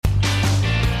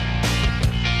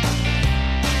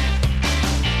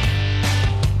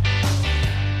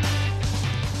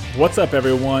What's up,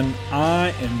 everyone?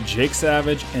 I am Jake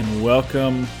Savage, and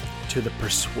welcome to the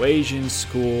Persuasion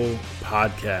School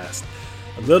podcast.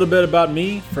 A little bit about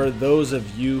me for those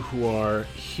of you who are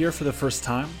here for the first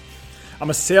time. I'm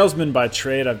a salesman by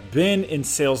trade. I've been in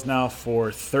sales now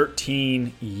for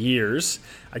 13 years.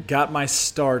 I got my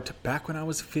start back when I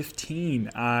was 15.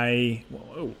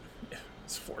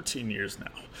 It's 14 years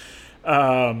now.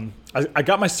 I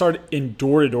got my start in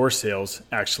door-to-door sales,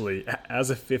 actually, as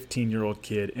a 15-year-old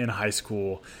kid in high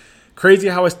school. Crazy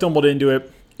how I stumbled into it.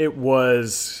 It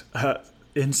was,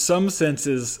 in some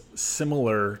senses,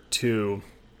 similar to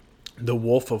The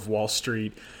Wolf of Wall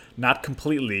Street. Not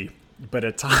completely, but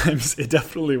at times it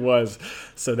definitely was.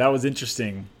 So that was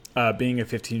interesting, being a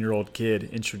 15-year-old kid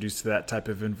introduced to that type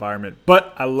of environment.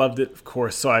 But I loved it, of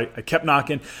course. So I kept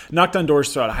knocked on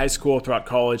doors throughout high school, throughout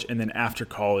college, and then after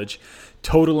college,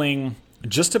 totaling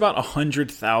just about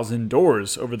 100,000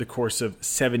 doors over the course of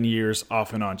 7 years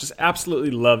off and on. Just absolutely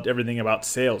loved everything about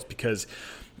sales because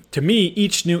to me,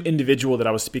 each new individual that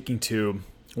I was speaking to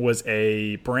was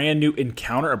a brand new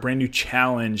encounter, a brand new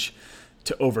challenge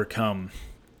to overcome.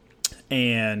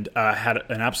 And I had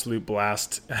an absolute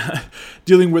blast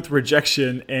dealing with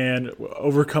rejection and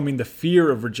overcoming the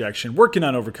fear of rejection, working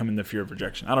on overcoming the fear of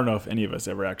rejection. I don't know if any of us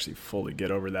ever actually fully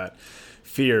get over that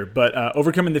fear, but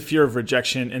overcoming the fear of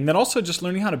rejection, and then also just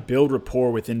learning how to build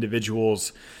rapport with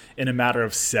individuals in a matter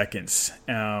of seconds,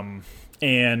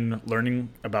 and learning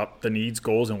about the needs,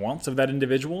 goals, and wants of that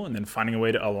individual, and then finding a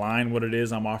way to align what it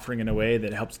is I'm offering in a way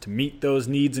that helps to meet those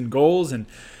needs and goals. And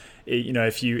you know,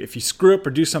 if you screw up or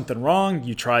do something wrong,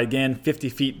 you try again 50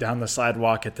 feet down the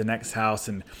sidewalk at the next house,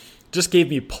 and just gave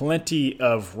me plenty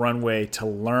of runway to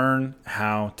learn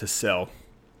how to sell.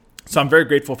 So I'm very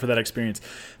grateful for that experience.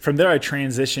 From there, I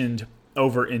transitioned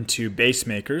over into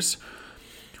Basemakers,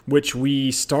 which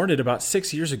we started about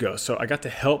 6 years ago. So I got to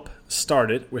help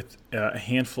start it with a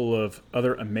handful of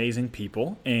other amazing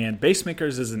people. And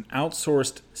Basemakers is an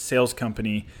outsourced sales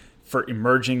company for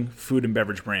emerging food and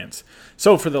beverage brands.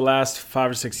 So for the last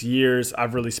 5 or 6 years,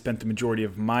 I've really spent the majority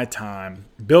of my time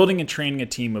building and training a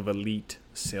team of elite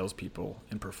salespeople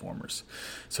and performers.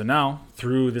 So now,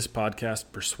 through this podcast,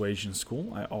 Persuasion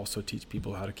School, I also teach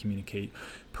people how to communicate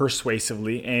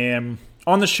persuasively. And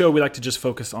on the show, we like to just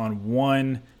focus on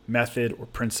one method or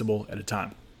principle at a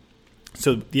time.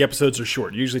 So the episodes are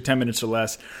short, usually 10 minutes or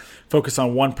less. Focus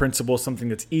on one principle, something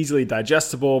that's easily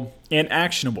digestible and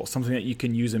actionable, something that you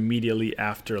can use immediately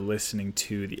after listening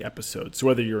to the episode. So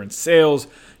whether you're in sales,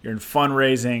 you're in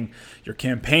fundraising, you're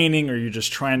campaigning, or you're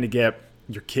just trying to get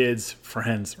your kids,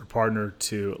 friends, or partner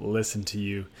to listen to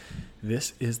you,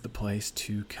 this is the place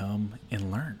to come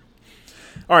and learn.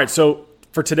 All right, so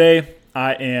for today,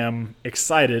 I am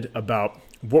excited about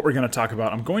what we're going to talk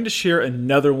about. I'm going to share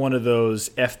another one of those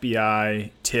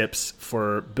FBI tips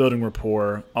for building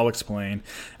rapport. I'll explain.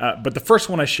 But the first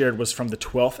one I shared was from the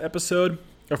 12th episode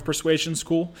of Persuasion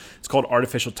School. It's called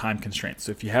Artificial Time Constraints.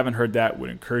 So if you haven't heard that,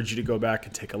 would encourage you to go back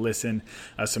and take a listen.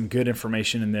 Some good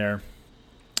information in there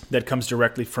that comes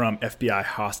directly from FBI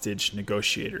hostage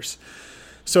negotiators.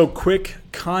 So quick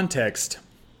context.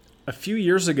 A few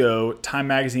years ago, Time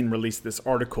Magazine released this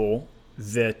article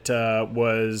that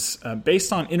was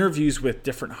based on interviews with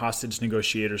different hostage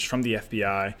negotiators from the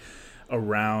FBI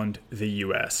around the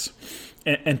U.S.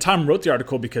 And Time wrote the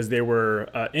article because they were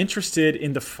interested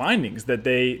in the findings that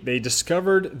they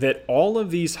discovered that all of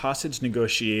these hostage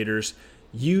negotiators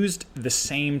used the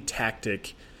same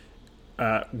tactic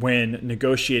when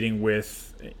negotiating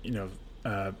with,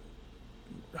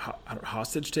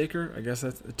 hostage taker. I guess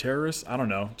that's a terrorist. I don't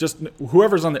know. Just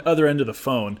whoever's on the other end of the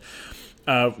phone.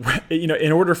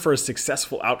 In order for a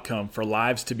successful outcome, for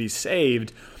lives to be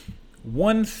saved,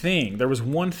 there was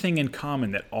one thing in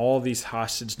common that all these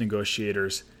hostage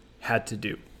negotiators had to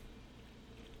do.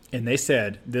 And they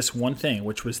said this one thing,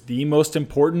 which was the most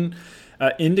important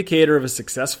indicator of a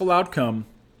successful outcome,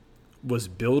 was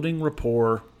building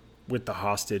rapport with the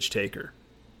hostage taker.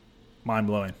 Mind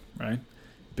blowing, right?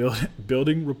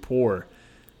 Building rapport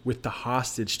with the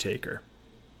hostage taker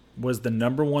was the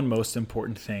number one most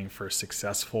important thing for a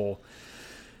successful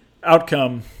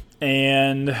outcome.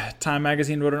 And Time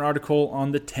Magazine wrote an article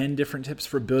on the 10 different tips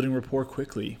for building rapport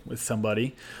quickly with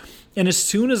somebody. And as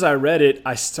soon as I read it,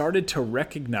 I started to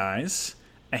recognize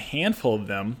a handful of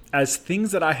them as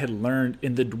things that I had learned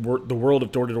in the world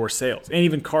of door-to-door sales and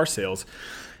even car sales.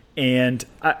 And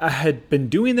I had been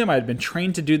doing them, I had been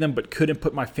trained to do them, but couldn't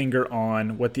put my finger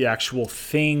on what the actual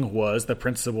thing was, the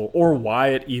principle, or why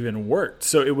it even worked.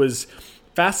 So it was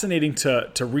fascinating to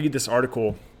read this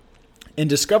article and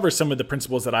discover some of the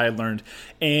principles that I had learned,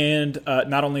 and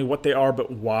not only what they are,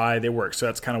 but why they work. So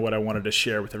that's kind of what I wanted to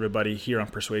share with everybody here on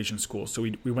Persuasion School. So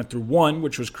we went through one,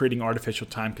 which was creating artificial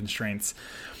time constraints.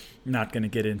 Not going to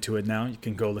get into it now. You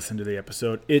can go listen to the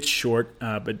episode. It's short,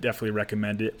 but definitely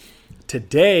recommend it.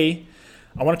 Today,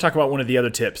 I want to talk about one of the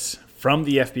other tips from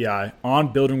the FBI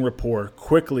on building rapport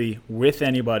quickly with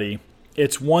anybody.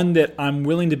 It's one that I'm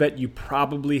willing to bet you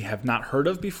probably have not heard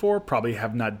of before, probably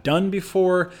have not done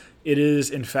before. It is,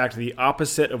 in fact, the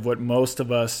opposite of what most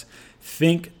of us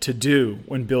think to do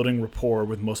when building rapport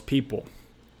with most people.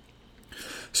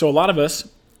 So a lot of us,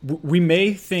 we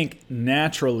may think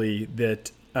naturally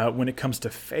that when it comes to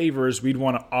favors, we'd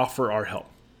want to offer our help,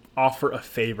 offer a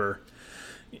favor,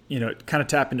 kind of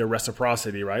tap into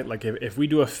reciprocity, right? Like if we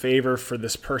do a favor for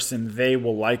this person, they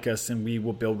will like us and we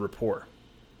will build rapport.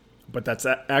 But that's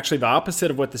actually the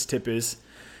opposite of what this tip is.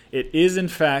 It is, in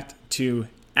fact, to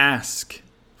ask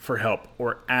for help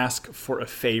or ask for a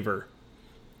favor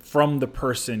from the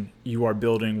person you are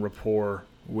building rapport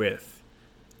with.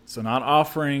 So not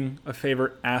offering a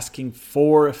favor, asking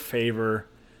for a favor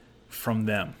from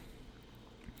them.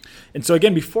 And so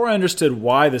again, before I understood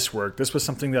why this worked, this was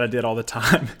something that I did all the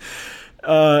time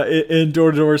in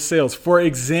door-to-door sales. For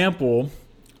example,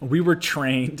 we were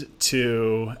trained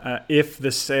to, if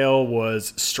the sale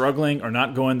was struggling or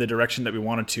not going the direction that we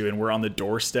wanted to, and we're on the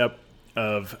doorstep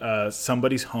of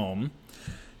somebody's home,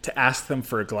 to ask them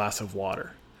for a glass of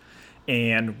water.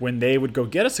 And when they would go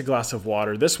get us a glass of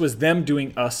water, this was them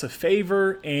doing us a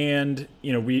favor, and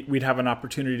we'd have an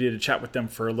opportunity to chat with them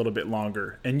for a little bit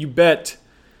longer. And you bet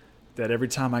that every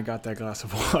time I got that glass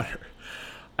of water,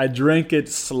 I drank it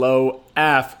slow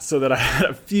AF so that I had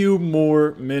a few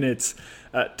more minutes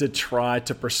to try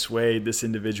to persuade this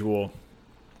individual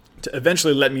to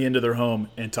eventually let me into their home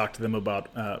and talk to them about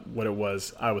what it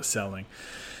was I was selling.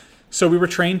 So we were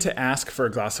trained to ask for a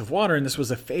glass of water, and this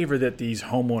was a favor that these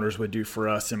homeowners would do for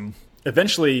us. And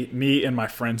eventually, me and my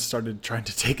friends started trying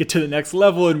to take it to the next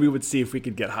level, and we would see if we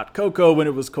could get hot cocoa when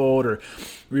it was cold, or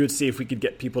we would see if we could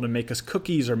get people to make us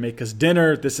cookies or make us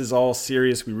dinner. This is all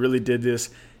serious. We really did this.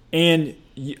 And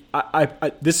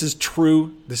this is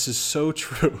true. This is so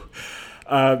true.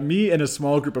 Me and a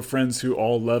small group of friends who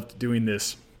all loved doing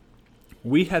this,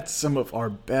 we had some of our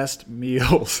best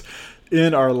meals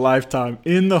in our lifetime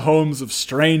in the homes of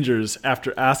strangers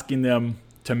after asking them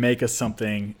to make us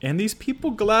something. And these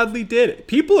people gladly did it.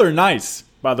 People are nice,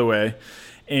 by the way.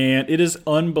 And it is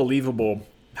unbelievable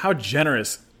how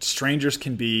generous strangers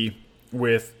can be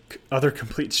with other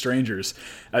complete strangers.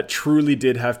 I truly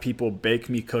did have people bake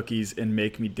me cookies and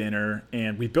make me dinner.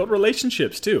 And we built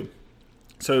relationships too.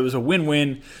 So it was a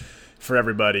win-win for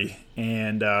everybody.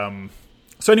 And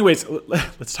so anyways,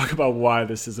 let's talk about why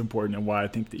this is important and why I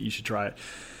think that you should try it.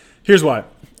 Here's why.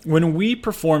 When we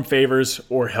perform favors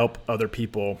or help other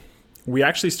people, we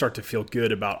actually start to feel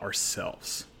good about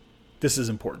ourselves. This is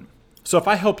important. So if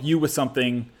I help you with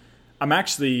something, I'm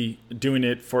actually doing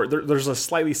it for, there's a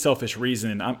slightly selfish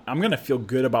reason. I'm going to feel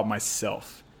good about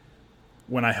myself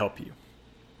when I help you.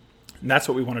 And that's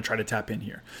what we want to try to tap in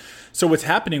here. So what's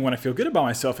happening when I feel good about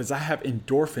myself is I have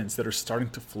endorphins that are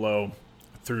starting to flow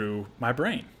through my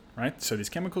brain, right? So these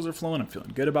chemicals are flowing. I'm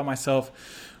feeling good about myself.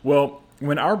 Well,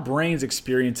 when our brains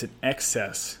experience an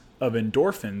excess of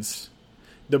endorphins,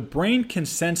 the brain can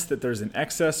sense that there's an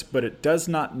excess, but it does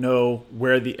not know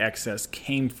where the excess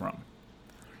came from.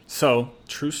 So,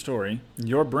 true story,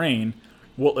 your brain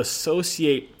will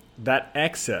associate that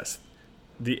excess,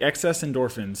 the excess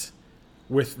endorphins,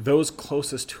 with those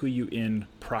closest to you in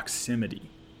proximity.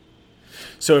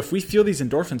 So if we feel these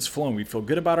endorphins flowing, we feel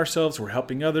good about ourselves, we're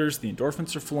helping others, the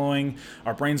endorphins are flowing,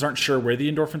 our brains aren't sure where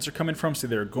the endorphins are coming from, so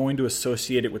they're going to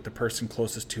associate it with the person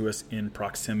closest to us in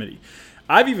proximity.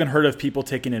 I've even heard of people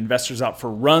taking investors out for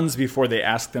runs before they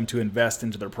ask them to invest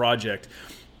into their project,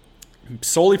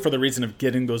 solely for the reason of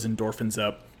getting those endorphins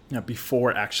up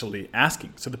before actually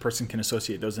asking, so the person can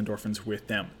associate those endorphins with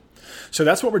them. So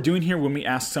that's what we're doing here when we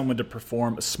ask someone to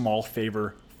perform a small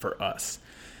favor for us.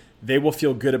 They will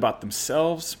feel good about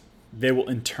themselves. They will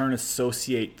in turn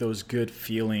associate those good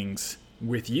feelings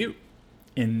with you.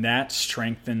 And that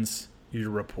strengthens your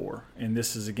rapport. And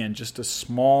this is, again, just a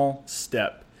small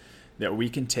step that we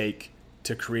can take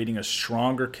to creating a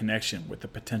stronger connection with a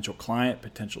potential client,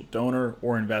 potential donor,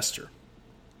 or investor.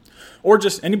 Or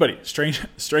just anybody,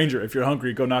 stranger. If you're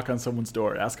hungry, go knock on someone's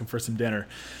door, ask them for some dinner.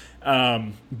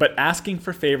 But asking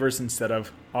for favors instead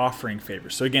of offering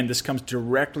favors. So again, this comes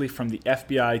directly from the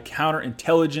FBI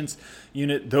counterintelligence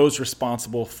unit, those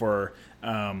responsible for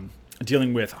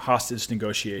dealing with hostage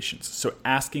negotiations. So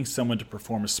asking someone to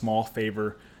perform a small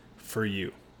favor for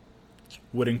you.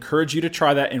 Would encourage you to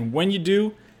try that. And when you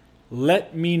do,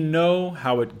 let me know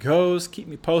how it goes. Keep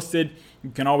me posted.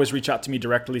 You can always reach out to me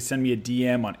directly. Send me a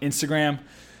DM on Instagram.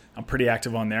 I'm pretty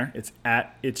active on there. It's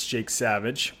It's Jake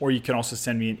Savage. Or you can also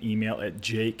send me an email at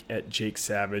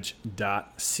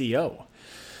jake@jakesavage.co.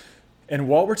 And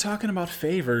while we're talking about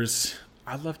favors,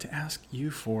 I'd love to ask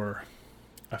you for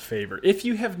a favor. If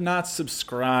you have not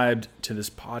subscribed to this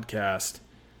podcast,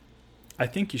 I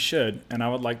think you should, and I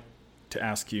would like to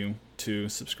ask you to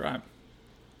subscribe.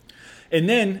 And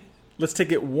then let's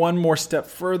take it one more step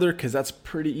further, because that's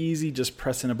pretty easy, just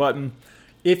pressing a button.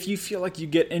 If you feel like you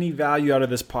get any value out of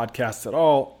this podcast at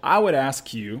all, I would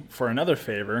ask you for another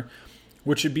favor,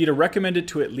 which would be to recommend it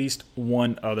to at least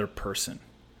one other person.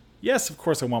 Yes, of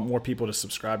course, I want more people to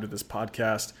subscribe to this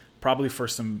podcast, probably for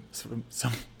some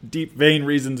deep vein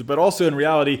reasons, but also in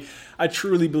reality, I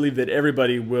truly believe that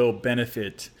everybody will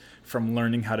benefit from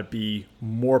learning how to be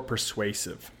more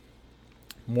persuasive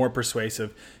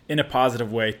in a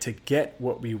positive way to get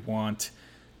what we want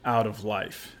out of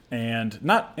life. And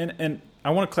I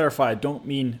want to clarify, I don't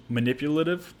mean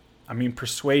manipulative, I mean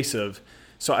persuasive.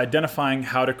 So identifying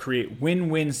how to create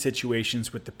win-win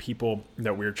situations with the people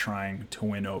that we're trying to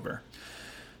win over.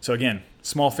 So again,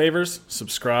 small favors,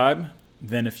 subscribe.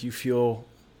 Then if you feel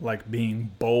like being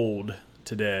bold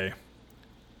today,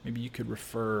 maybe you could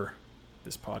refer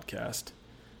this podcast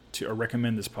to, or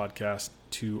recommend this podcast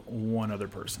to one other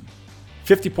person.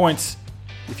 50 points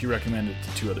if you recommend it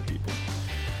to 2 other people.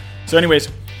 So anyways,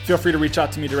 feel free to reach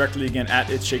out to me directly again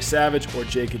at It's Jake Savage or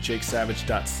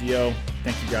jake@jakesavage.co.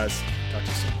 Thank you guys. Talk to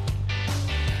you soon.